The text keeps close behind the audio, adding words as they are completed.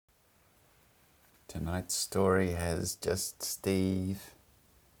Tonight's story has just Steve,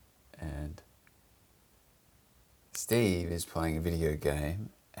 and Steve is playing a video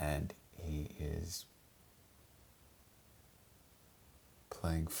game and he is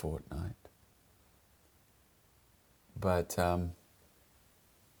playing Fortnite. But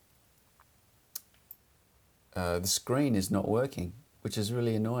the screen is not working, which is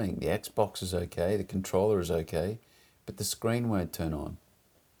really annoying. The Xbox is okay, the controller is okay, but the screen won't turn on.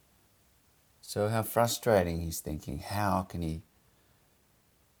 So how frustrating, he's thinking. How can he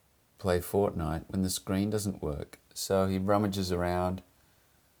play Fortnite when the screen doesn't work? So he rummages around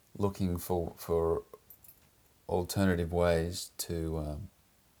looking for alternative ways to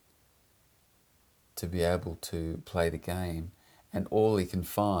be able to play the game, and all he can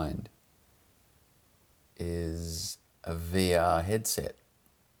find is a VR headset.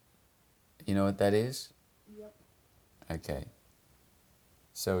 You know what that is? Yep. Okay.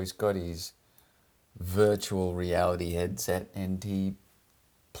 So he's got his virtual reality headset and he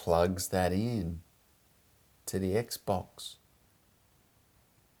plugs that in to the Xbox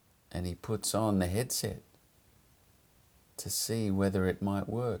and he puts on the headset to see whether it might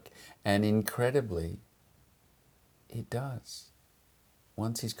work. And incredibly, it does.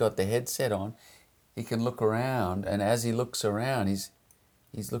 Once he's got the headset on, he can look around, and as he looks around,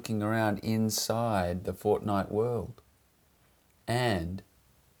 he's looking around inside the Fortnite world. And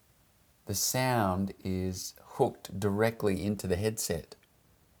the sound is hooked directly into the headset.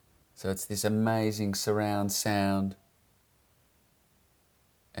 So it's this amazing surround sound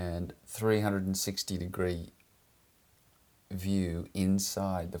and 360-degree view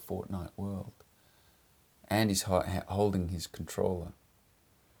inside the Fortnite world. And he's holding his controller.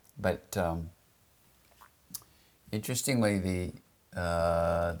 But interestingly, the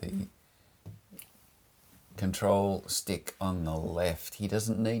control stick on the left, he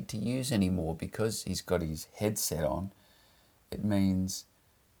doesn't need to use anymore because he's got his headset on. It means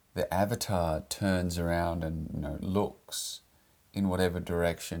the avatar turns around and looks in whatever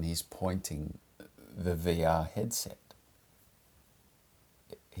direction he's pointing the VR headset.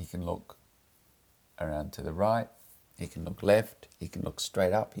 He can look around to the right, he can look left, he can look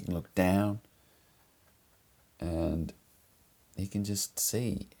straight up, he can look down, and he can just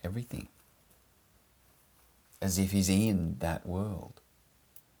see everything as if he's in that world.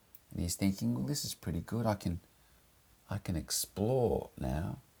 And he's thinking, well, this is pretty good. I can explore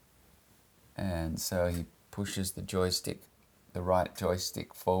now. And so he pushes the right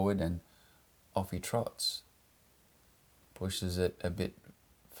joystick forward, and off he trots. Pushes it a bit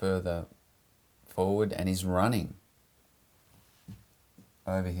further forward, and he's running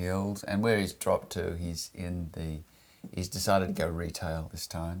over hills. And where he's dropped to, he's decided to go retail this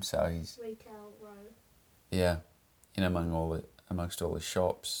time. So he's Retail row. Yeah, in amongst all the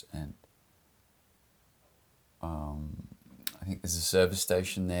shops, and I think there's a service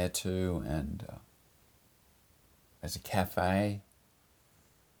station there too, and there's a cafe,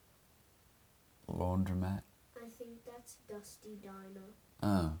 laundromat. I think that's Dusty Diner.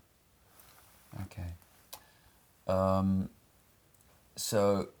 Oh, okay.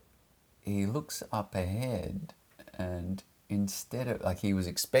 So he looks up ahead, and instead of, like, he was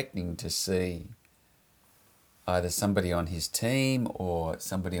expecting to see either somebody on his team or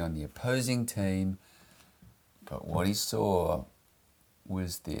somebody on the opposing team, but what he saw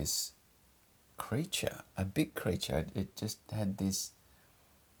was this creature, a big creature. It just had this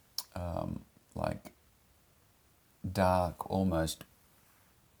like dark, almost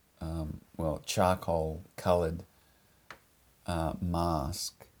charcoal coloured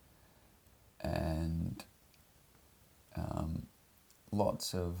mask, and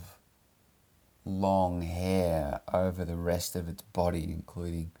lots of long hair over the rest of its body,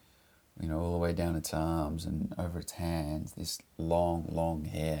 including all the way down its arms and over its hands, this long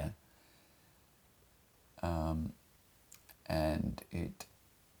hair. And it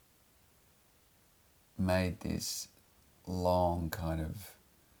made this long kind of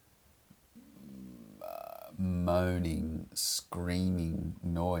moaning, screaming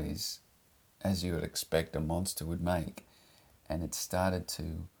noise, as you would expect a monster would make. And it started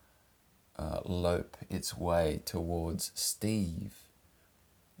to lope its way towards Steve.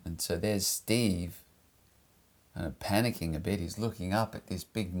 And so there's Steve, panicking a bit. He's looking up at this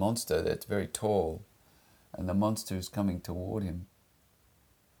big monster that's very tall, and the monster is coming toward him.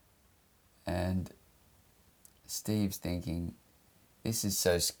 And Steve's thinking, this is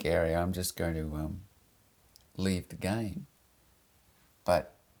so scary, I'm just going to leave the game.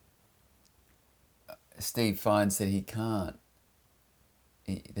 But Steve finds that he can't.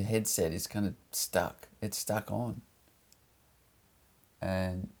 The headset is kind of stuck. It's stuck on.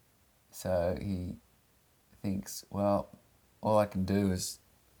 And So he thinks, well, all I can do is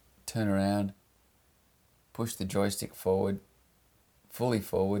turn around, push the joystick forward, fully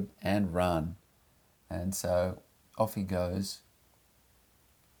forward, and run. And so off he goes.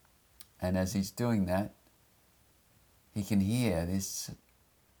 And as he's doing that, he can hear this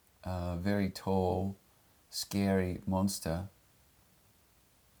very tall, scary monster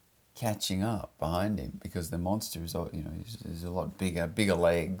catching up behind him, because the monster is, is a lot bigger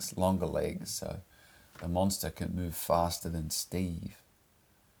legs, longer legs, so the monster can move faster than Steve.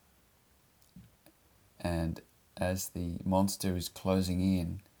 And as the monster is closing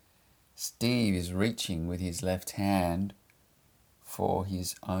in, Steve is reaching with his left hand for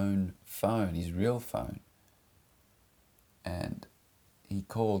his own phone, his real phone. And he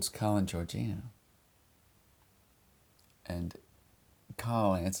calls Carl and Georgina. And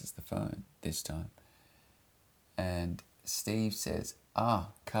Carl answers the phone this time. And Steve says,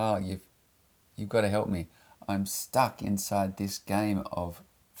 Carl, you've got to help me. I'm stuck inside this game of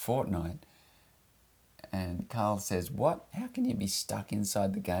Fortnite. And Carl says, what? How can you be stuck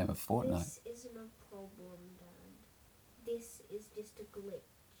inside the game of Fortnite? This isn't a problem, Dad. This is just a glitch.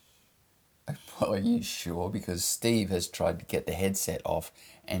 Well, are you sure? Because Steve has tried to get the headset off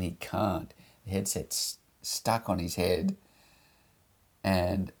and he can't. The headset's stuck on his head.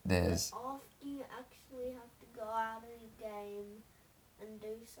 And there's... But after you actually have to go out of the game and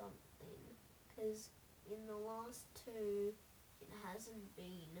do something. Because in the last two, it hasn't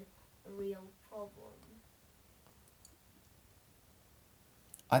been a real problem.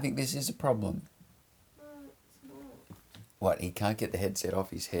 I think this is a problem. No, it's not. What, he can't get the headset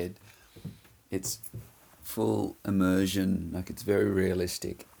off his head? It's full immersion, like it's very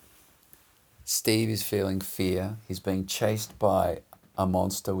realistic. Steve is feeling fear. He's being chased by a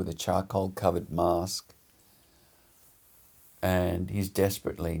monster with a charcoal-covered mask. And he's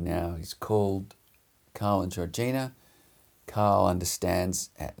he's called Carl and Georgina. Carl understands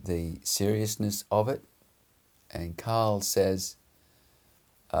the seriousness of it. And Carl says,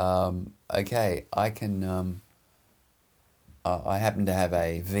 okay, I can... I happen to have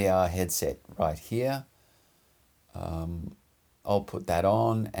a VR headset right here. I'll put that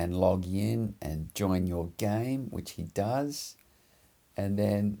on and log in and join your game, which he does. And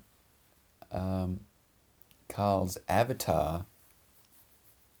then Carl's avatar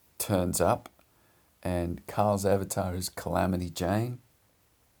turns up, and Carl's avatar is Calamity Jane.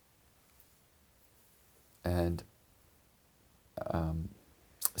 And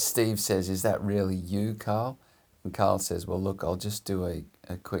Steve says, is that really you, Carl? And Carl says, well, look, I'll just do a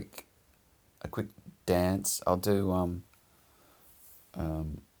quick dance. I'll do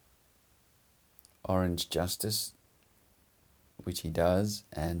Orange Justice, which he does.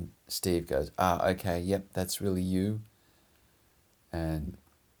 And Steve goes, okay, yep, that's really you. And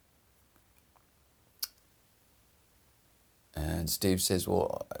Steve says,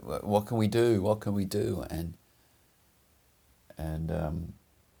 well, what can we do? What can we do? And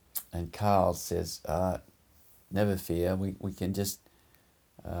Carl says, never fear, we can just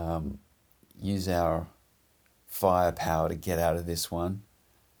use our firepower to get out of this one.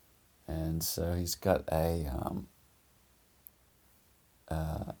 And so he's got a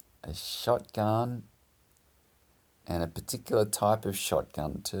shotgun, and a particular type of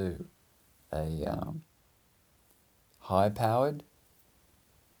shotgun too, a high-powered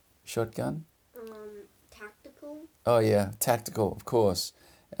shotgun. Tactical? Oh yeah, tactical, of course.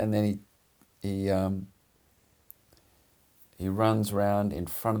 And then he runs around in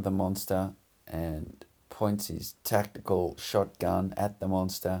front of the monster and points his tactical shotgun at the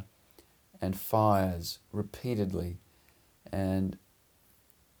monster and fires repeatedly. And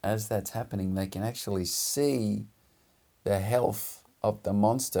as that's happening, they can actually see the health of the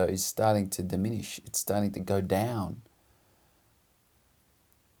monster is starting to diminish. It's starting to go down.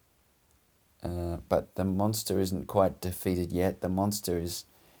 But the monster isn't quite defeated yet. The monster is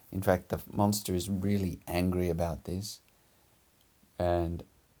really angry about this, and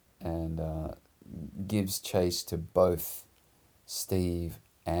gives chase to both Steve's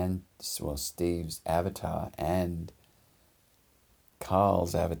avatar and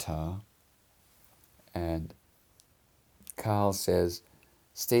Carl's avatar. And Carl says,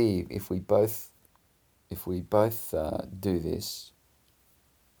 Steve, if we both do this,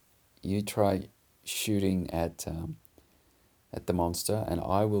 you try shooting at the monster, and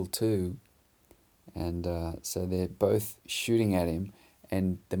I will too. And so they're both shooting at him,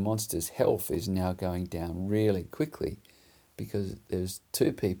 and the monster's health is now going down really quickly because there's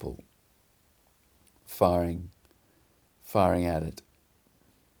two people firing at it.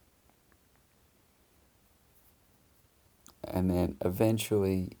 And then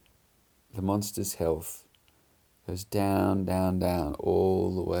eventually the monster's health goes down, down, down,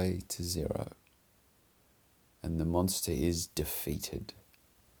 all the way to 0. And the monster is defeated.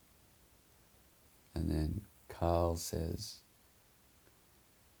 And then Carl says,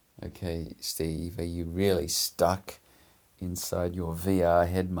 okay, Steve, are you really stuck inside your VR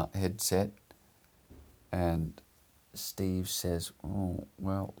headset? And Steve says, oh,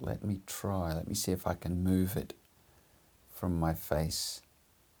 well, let me try. Let me see if I can move it from my face.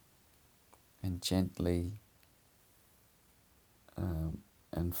 And gently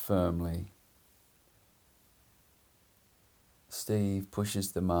and firmly, Steve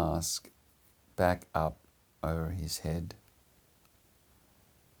pushes the mask back up over his head.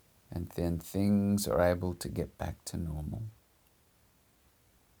 And then things are able to get back to normal.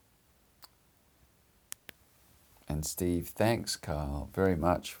 And Steve thanks Carl very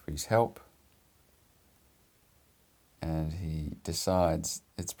much for his help. And he decides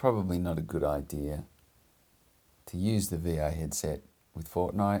it's probably not a good idea to use the VR headset with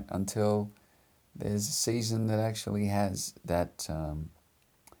Fortnite until there's a season that actually has that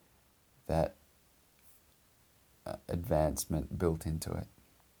advancement built into it.